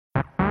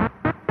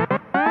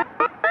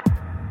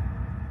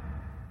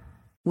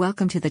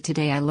Welcome to the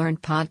Today I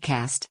Learned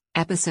podcast,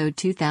 episode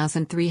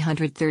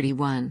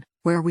 2331,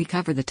 where we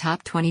cover the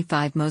top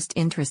 25 most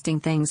interesting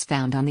things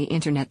found on the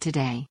internet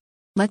today.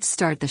 Let's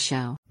start the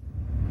show.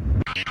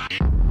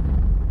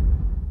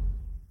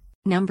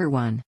 Number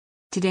 1.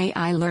 Today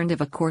I learned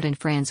of a court in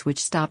France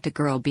which stopped a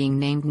girl being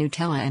named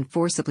Nutella and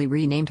forcibly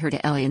renamed her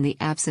to Ellie in the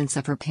absence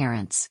of her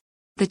parents.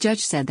 The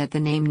judge said that the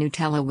name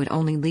Nutella would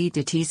only lead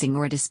to teasing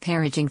or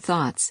disparaging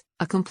thoughts,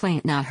 a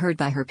complaint not heard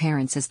by her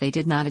parents as they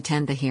did not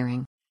attend the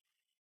hearing.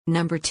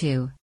 Number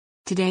 2.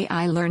 Today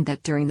I learned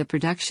that during the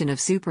production of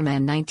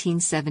Superman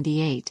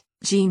 1978,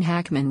 Gene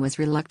Hackman was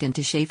reluctant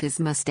to shave his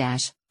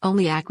mustache,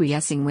 only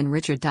acquiescing when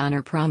Richard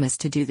Donner promised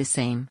to do the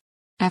same.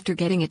 After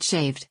getting it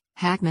shaved,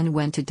 Hackman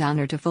went to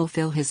Donner to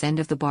fulfill his end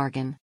of the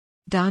bargain.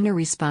 Donner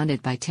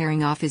responded by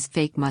tearing off his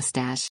fake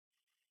mustache.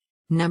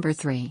 Number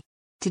 3.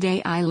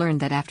 Today I learned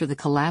that after the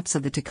collapse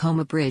of the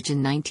Tacoma Bridge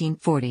in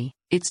 1940,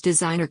 its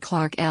designer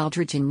Clark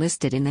Eldridge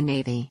enlisted in the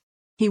Navy.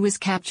 He was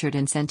captured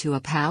and sent to a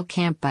POW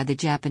camp by the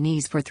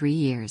Japanese for 3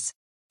 years.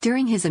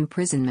 During his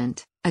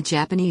imprisonment, a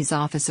Japanese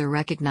officer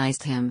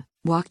recognized him,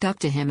 walked up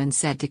to him and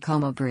said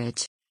Tacoma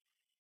Bridge.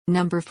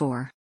 Number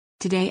 4.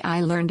 Today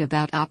I learned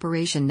about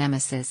Operation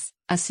Nemesis,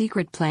 a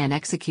secret plan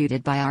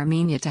executed by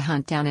Armenia to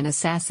hunt down and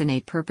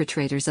assassinate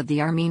perpetrators of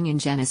the Armenian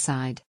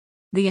genocide.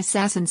 The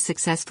assassins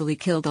successfully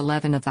killed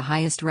 11 of the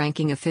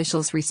highest-ranking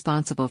officials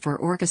responsible for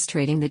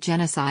orchestrating the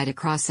genocide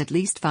across at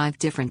least 5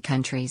 different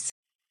countries.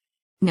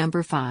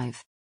 Number 5.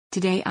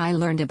 Today I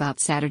learned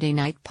about Saturday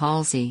night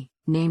palsy,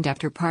 named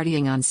after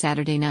partying on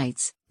Saturday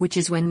nights, which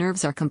is when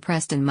nerves are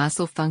compressed and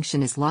muscle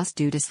function is lost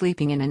due to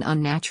sleeping in an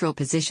unnatural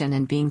position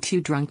and being too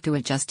drunk to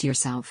adjust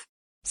yourself.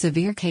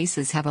 Severe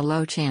cases have a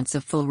low chance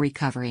of full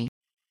recovery.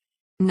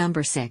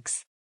 Number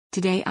 6.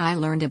 Today I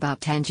learned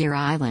about Tangier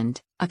Island,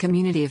 a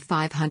community of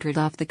 500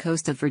 off the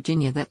coast of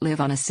Virginia that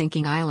live on a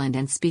sinking island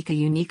and speak a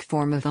unique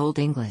form of Old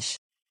English.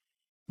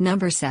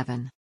 Number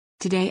 7.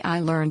 Today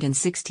I learned in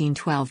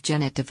 1612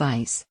 Janet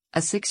Device, a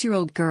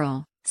 6-year-old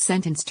girl,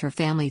 sentenced her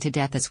family to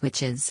death as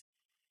witches.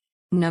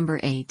 Number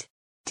 8.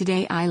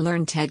 Today I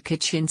learned Ted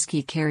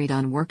Kaczynski carried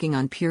on working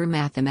on pure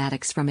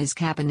mathematics from his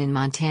cabin in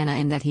Montana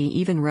and that he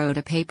even wrote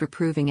a paper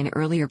proving an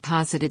earlier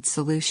posited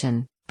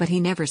solution, but he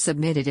never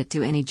submitted it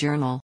to any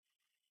journal.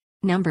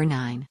 Number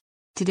 9.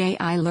 Today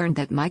I learned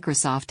that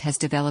Microsoft has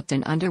developed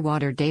an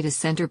underwater data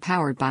center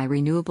powered by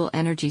renewable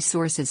energy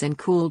sources and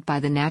cooled by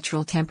the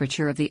natural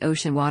temperature of the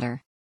ocean water.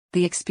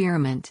 The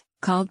experiment,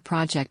 called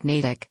Project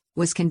Natick,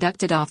 was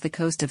conducted off the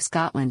coast of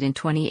Scotland in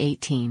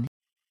 2018.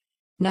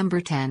 Number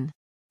 10.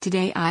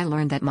 Today I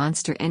learned that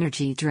Monster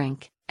Energy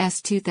Drink,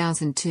 S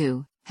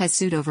 2002, has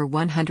sued over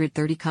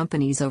 130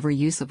 companies over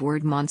use of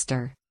word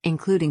monster,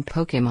 including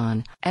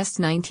Pokémon, S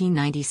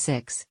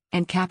 1996,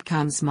 and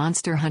Capcom's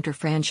Monster Hunter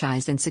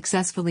franchise and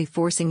successfully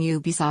forcing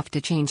Ubisoft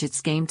to change its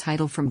game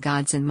title from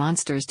Gods and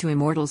Monsters to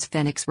Immortals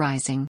Fenyx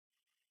Rising.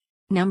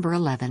 Number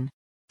 11.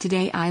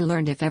 Today I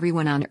learned if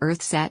everyone on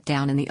Earth sat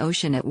down in the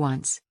ocean at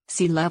once,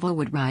 sea level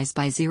would rise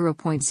by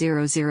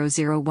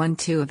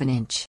 0.00012 of an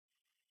inch.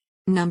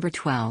 Number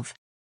 12.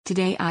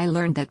 Today I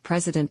learned that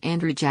President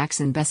Andrew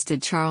Jackson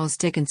bested Charles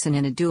Dickinson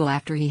in a duel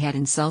after he had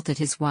insulted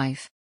his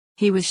wife.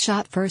 He was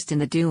shot first in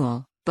the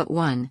duel, but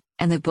won,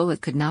 and the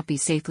bullet could not be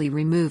safely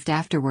removed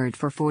afterward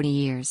for 40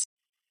 years.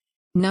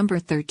 Number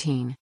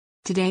 13.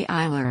 Today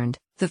I learned,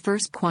 the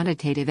first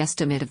quantitative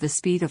estimate of the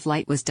speed of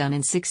light was done in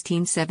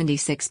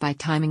 1676 by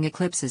timing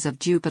eclipses of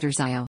Jupiter's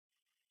Io.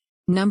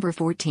 Number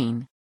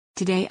 14.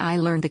 Today I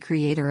learned the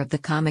creator of the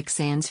Comic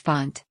Sans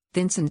font,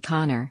 Vincent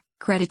Connor,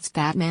 credits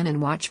Batman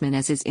and Watchmen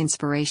as his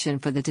inspiration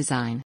for the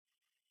design.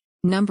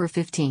 Number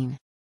 15.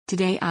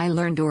 Today I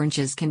learned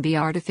oranges can be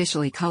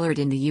artificially colored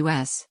in the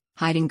US,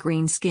 hiding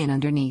green skin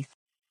underneath.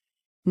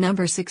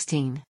 Number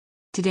 16.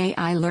 Today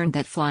I learned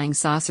that flying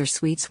saucer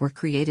sweets were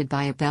created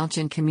by a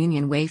Belgian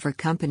communion wafer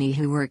company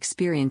who were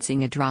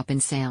experiencing a drop in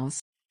sales.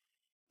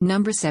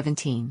 Number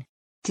 17.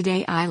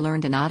 Today I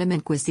learned an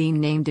Ottoman cuisine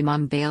named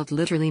Imam Bailed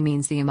literally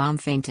means the Imam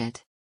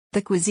fainted.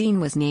 The cuisine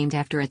was named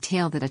after a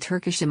tale that a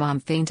Turkish imam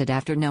fainted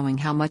after knowing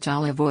how much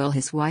olive oil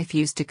his wife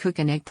used to cook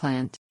an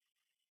eggplant.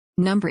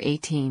 Number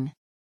 18.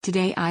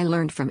 Today I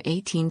learned from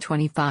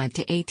 1825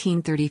 to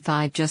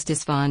 1835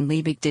 Justice von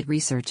Liebig did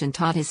research and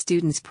taught his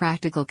students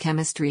practical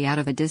chemistry out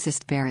of a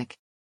dentist barrack.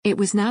 It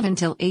was not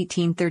until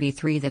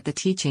 1833 that the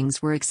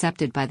teachings were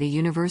accepted by the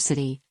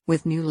university,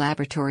 with new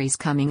laboratories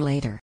coming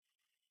later.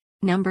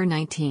 Number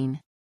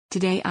 19.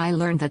 Today I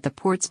learned that the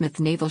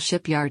Portsmouth Naval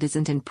Shipyard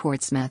isn't in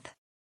Portsmouth.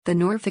 The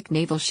Norfolk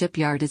Naval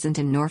Shipyard isn't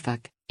in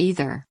Norfolk,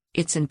 either,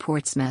 it's in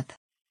Portsmouth.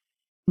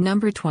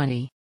 Number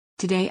 20.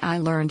 Today I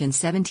learned in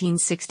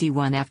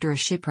 1761 after a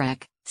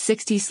shipwreck,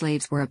 60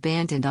 slaves were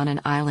abandoned on an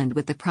island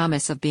with the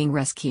promise of being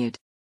rescued.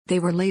 They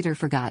were later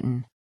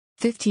forgotten.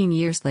 15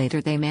 years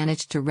later they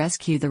managed to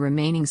rescue the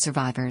remaining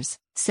survivors,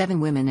 7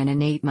 women and an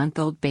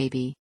 8-month-old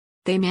baby.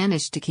 They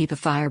managed to keep a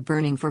fire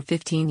burning for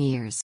 15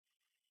 years.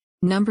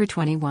 Number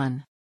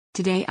 21.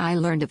 Today I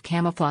learned of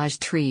camouflage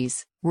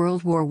trees,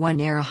 World War I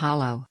era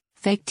hollow,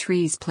 fake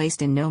trees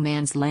placed in no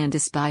man's land to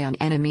spy on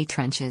enemy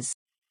trenches.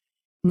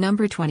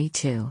 Number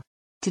 22.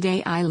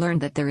 Today I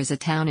learned that there is a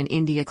town in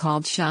India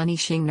called Shani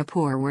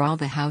Shingnapur where all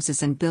the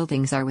houses and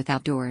buildings are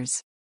without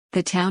doors.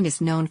 The town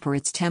is known for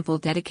its temple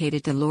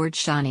dedicated to Lord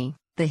Shani,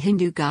 the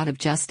Hindu god of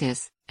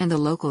justice, and the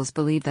locals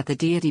believe that the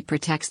deity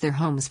protects their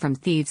homes from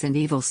thieves and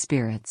evil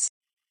spirits.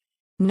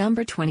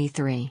 Number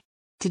 23.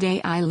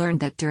 Today I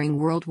learned that during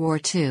World War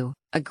II,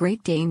 a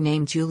Great Dane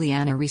named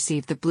Juliana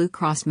received the Blue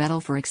Cross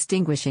Medal for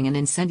extinguishing an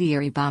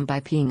incendiary bomb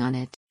by peeing on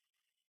it.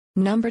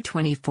 Number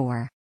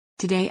 24.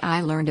 Today I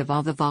learned of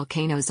all the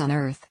volcanoes on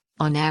Earth,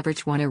 on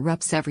average one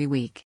erupts every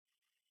week.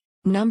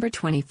 Number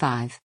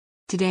 25.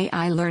 Today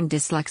I learned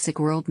dyslexic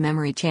world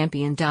memory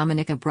champion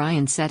Dominic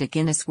O'Brien set a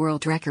Guinness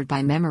World Record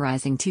by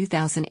memorizing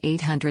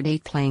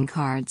 2,808 playing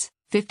cards,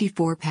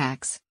 54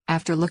 packs,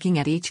 after looking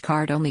at each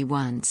card only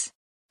once.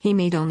 He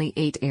made only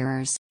 8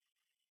 errors.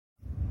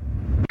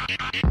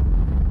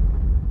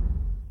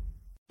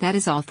 That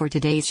is all for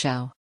today's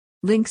show.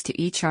 Links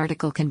to each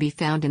article can be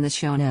found in the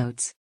show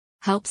notes.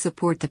 Help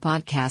support the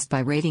podcast by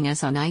rating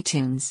us on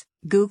iTunes,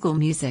 Google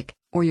Music,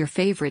 or your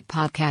favorite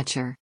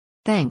podcatcher.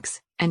 Thanks,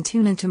 and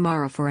tune in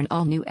tomorrow for an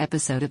all-new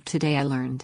episode of Today I Learned.